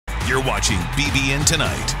You're watching BBN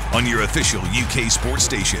Tonight on your official UK sports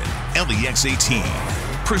station, LEX18.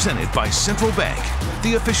 Presented by Central Bank,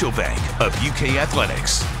 the official bank of UK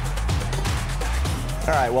athletics.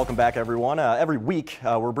 All right, welcome back, everyone. Every week,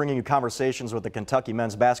 we're bringing you conversations with the Kentucky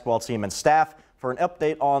men's basketball team and staff for an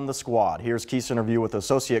update on the squad. Here's Keith's interview with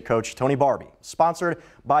Associate Coach Tony Barbee, sponsored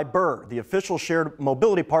by Barbee, the official shared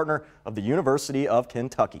mobility partner of the University of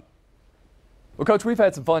Kentucky. Well, Coach, we've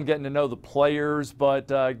had some fun getting to know the players, but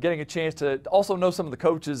getting a chance to also know some of the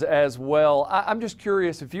coaches as well. I'm just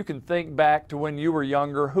curious if you can think back to when you were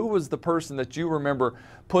younger, who was the person that you remember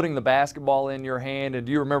putting the basketball in your hand, and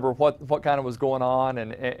do you remember what kind of was going on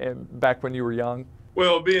and back when you were young?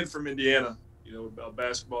 Well, being from Indiana, you know, a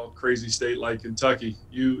basketball crazy state like Kentucky,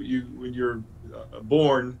 you when you're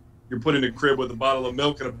born, you're put in a crib with a bottle of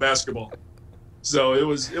milk and a basketball. So it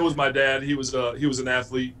was my dad. He was an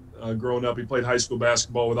athlete. Growing up, he played high school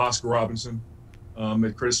basketball with Oscar Robinson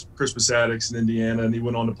at Crispus Attucks in Indiana, and he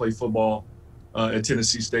went on to play football at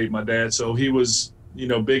Tennessee State, my dad. So he was, you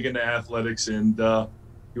know, big into athletics, and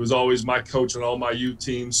he was always my coach on all my youth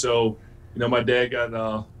teams. So, you know, my dad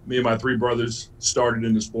got me and my three brothers started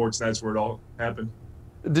in the sports, and that's where it all happened.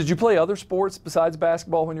 Did you play other sports besides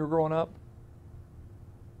basketball when you were growing up?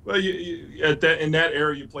 Well, in that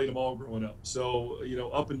era, you played them all growing up. So, you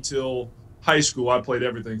know, up until high school, I played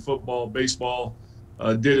everything: football, baseball,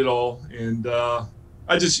 did it all. And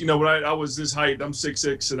I just, you know, when I was this height, I'm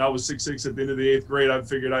 6'6", and I was 6'6" at the end of the 8th grade. I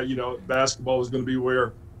figured you know, basketball was going to be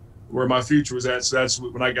where my future was at. So that's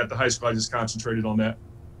when I got to high school, I just concentrated on that.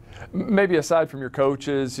 Maybe aside from your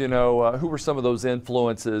coaches, you know, who were some of those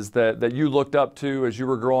influences that you looked up to as you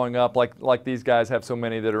were growing up, like these guys have so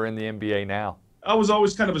many that are in the NBA now? I was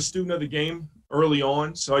always kind of a student of the game early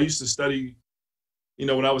on. So I used to study. You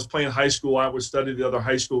know, when I was playing high school, I would study the other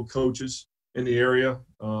high school coaches in the area.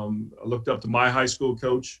 I looked up to my high school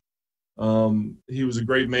coach. He was a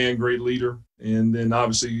great man, great leader. And then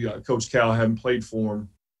obviously Coach Cal, having played for him,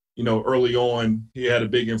 you know, early on, he had a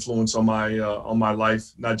big influence on my life,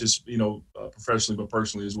 not just, you know, professionally, but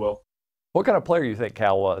personally as well. What kind of player do you think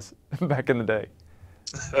Cal was back in the day?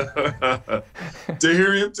 To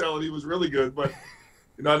hear him tell it, he was really good, but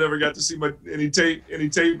you know, I never got to see any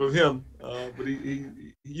tape of him, but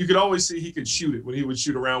you could always see he could shoot it when he would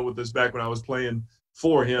shoot around with us back when I was playing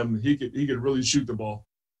for him. He could really shoot the ball.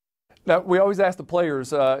 Now, we always ask the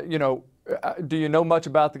players, you know, do you know much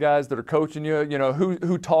about the guys that are coaching you? You know,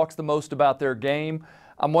 who talks the most about their game?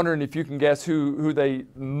 I'm wondering if you can guess who they,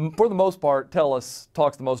 for the most part, talks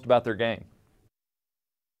the most about their game.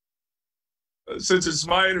 Since it's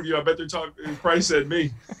my interview, I bet they probably said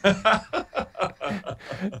me.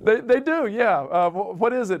 They do, yeah.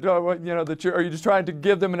 What is it? You know, are you just trying to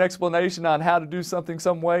give them an explanation on how to do something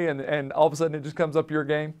some way, and all of a sudden it just comes up your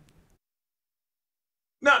game?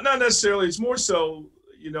 Not necessarily. It's more so,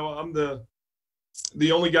 you know, I'm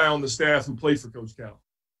the only guy on the staff who played for Coach Cal.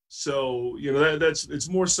 So, you know, it's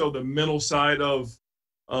more so the mental side of,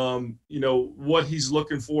 you know, what he's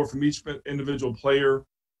looking for from each individual player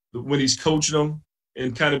when he's coaching them,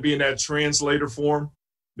 and kind of being that translator for him,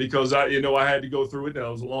 because I had to go through it. That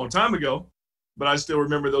was a long time ago, but I still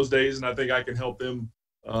remember those days, and I think I can help them,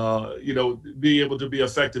 you know, be able to be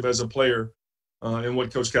effective as a player in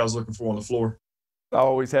what Coach Cal's looking for on the floor. I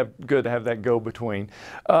always good to have that go-between.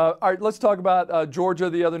 All right, let's talk about Georgia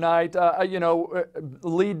the other night. You know,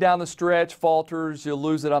 lead down the stretch, falters, you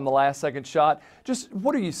lose it on the last-second shot. Just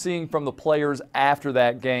what are you seeing from the players after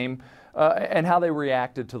that game and how they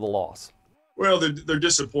reacted to the loss? Well, they're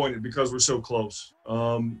disappointed because we're so close.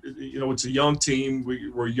 You know, it's a young team.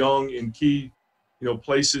 We're young in key, you know,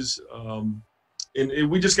 places, and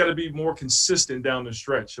we just got to be more consistent down the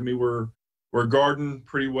stretch. I mean, we're guarding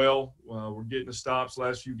pretty well. We're getting the stops.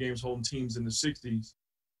 Last few games holding teams in the 60s.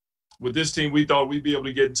 With this team, we thought we'd be able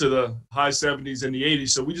to get into the high 70s and the 80s.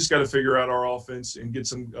 So we just got to figure out our offense and get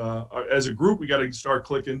some. As a group, we got to start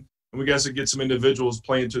clicking, and we got to get some individuals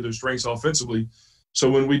playing to their strengths offensively. So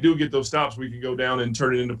when we do get those stops, we can go down and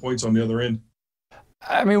turn it into points on the other end.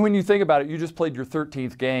 I mean, when you think about it, you just played your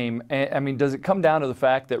 13th game. I mean, does it come down to the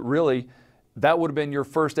fact that really that would have been your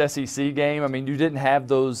first SEC game? I mean, you didn't have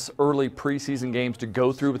those early preseason games to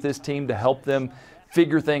go through with this team to help them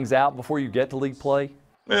figure things out before you get to league play?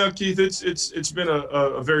 Well, Keith, it's been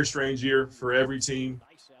a very strange year for every team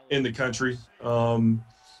in the country. You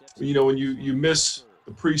know, when you miss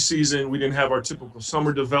the preseason, we didn't have our typical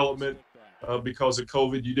summer development. Because of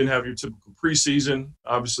COVID, you didn't have your typical preseason.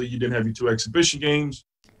 Obviously, you didn't have your 2 exhibition games.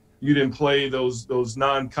 You didn't play those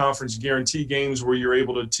non-conference guarantee games where you're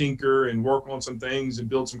able to tinker and work on some things and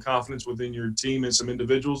build some confidence within your team and some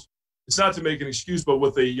individuals. it's not to make an excuse, but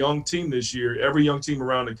with a young team this year, every young team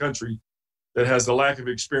around the country that has the lack of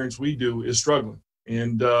experience we do is struggling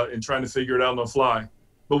and trying to figure it out on the fly.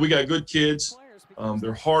 But we got good kids.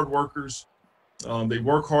 They're hard workers. They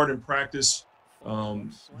work hard in practice.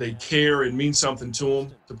 They care and mean something to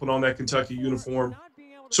them to put on that Kentucky uniform.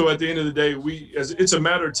 So at the end of the day, it's a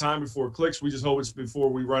matter of time before it clicks. We just hope it's before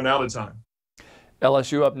we run out of time.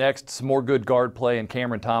 LSU up next, some more good guard play in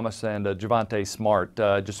Cameron Thomas and Javonte Smart.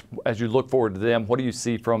 Just as you look forward to them, what do you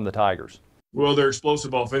see from the Tigers? Well, they're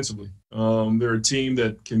explosive offensively. They're a team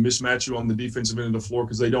that can mismatch you on the defensive end of the floor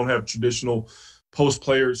because they don't have traditional post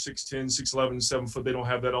players, 6'10", 6'11", 7 foot. They don't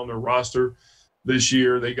have that on their roster this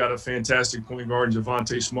year. They got a fantastic point guard,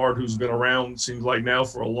 Javonte Smart, who's been around, seems like now,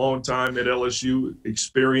 for a long time at LSU,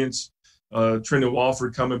 experience. Trendon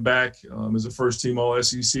Walford coming back as a first-team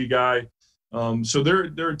All-SEC guy. So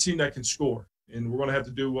they're a team that can score, and we're going to have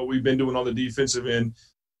to do what we've been doing on the defensive end,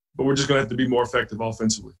 but we're just going to have to be more effective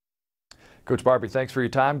offensively. Coach Barbee, thanks for your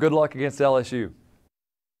time. Good luck against LSU.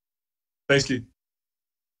 Thanks, Keith.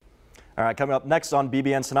 All right, coming up next on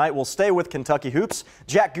BBN Tonight, we'll stay with Kentucky hoops.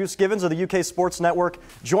 Jack Goose Givens of the UK Sports Network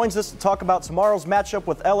joins us to talk about tomorrow's matchup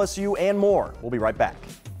with LSU and more. We'll be right back.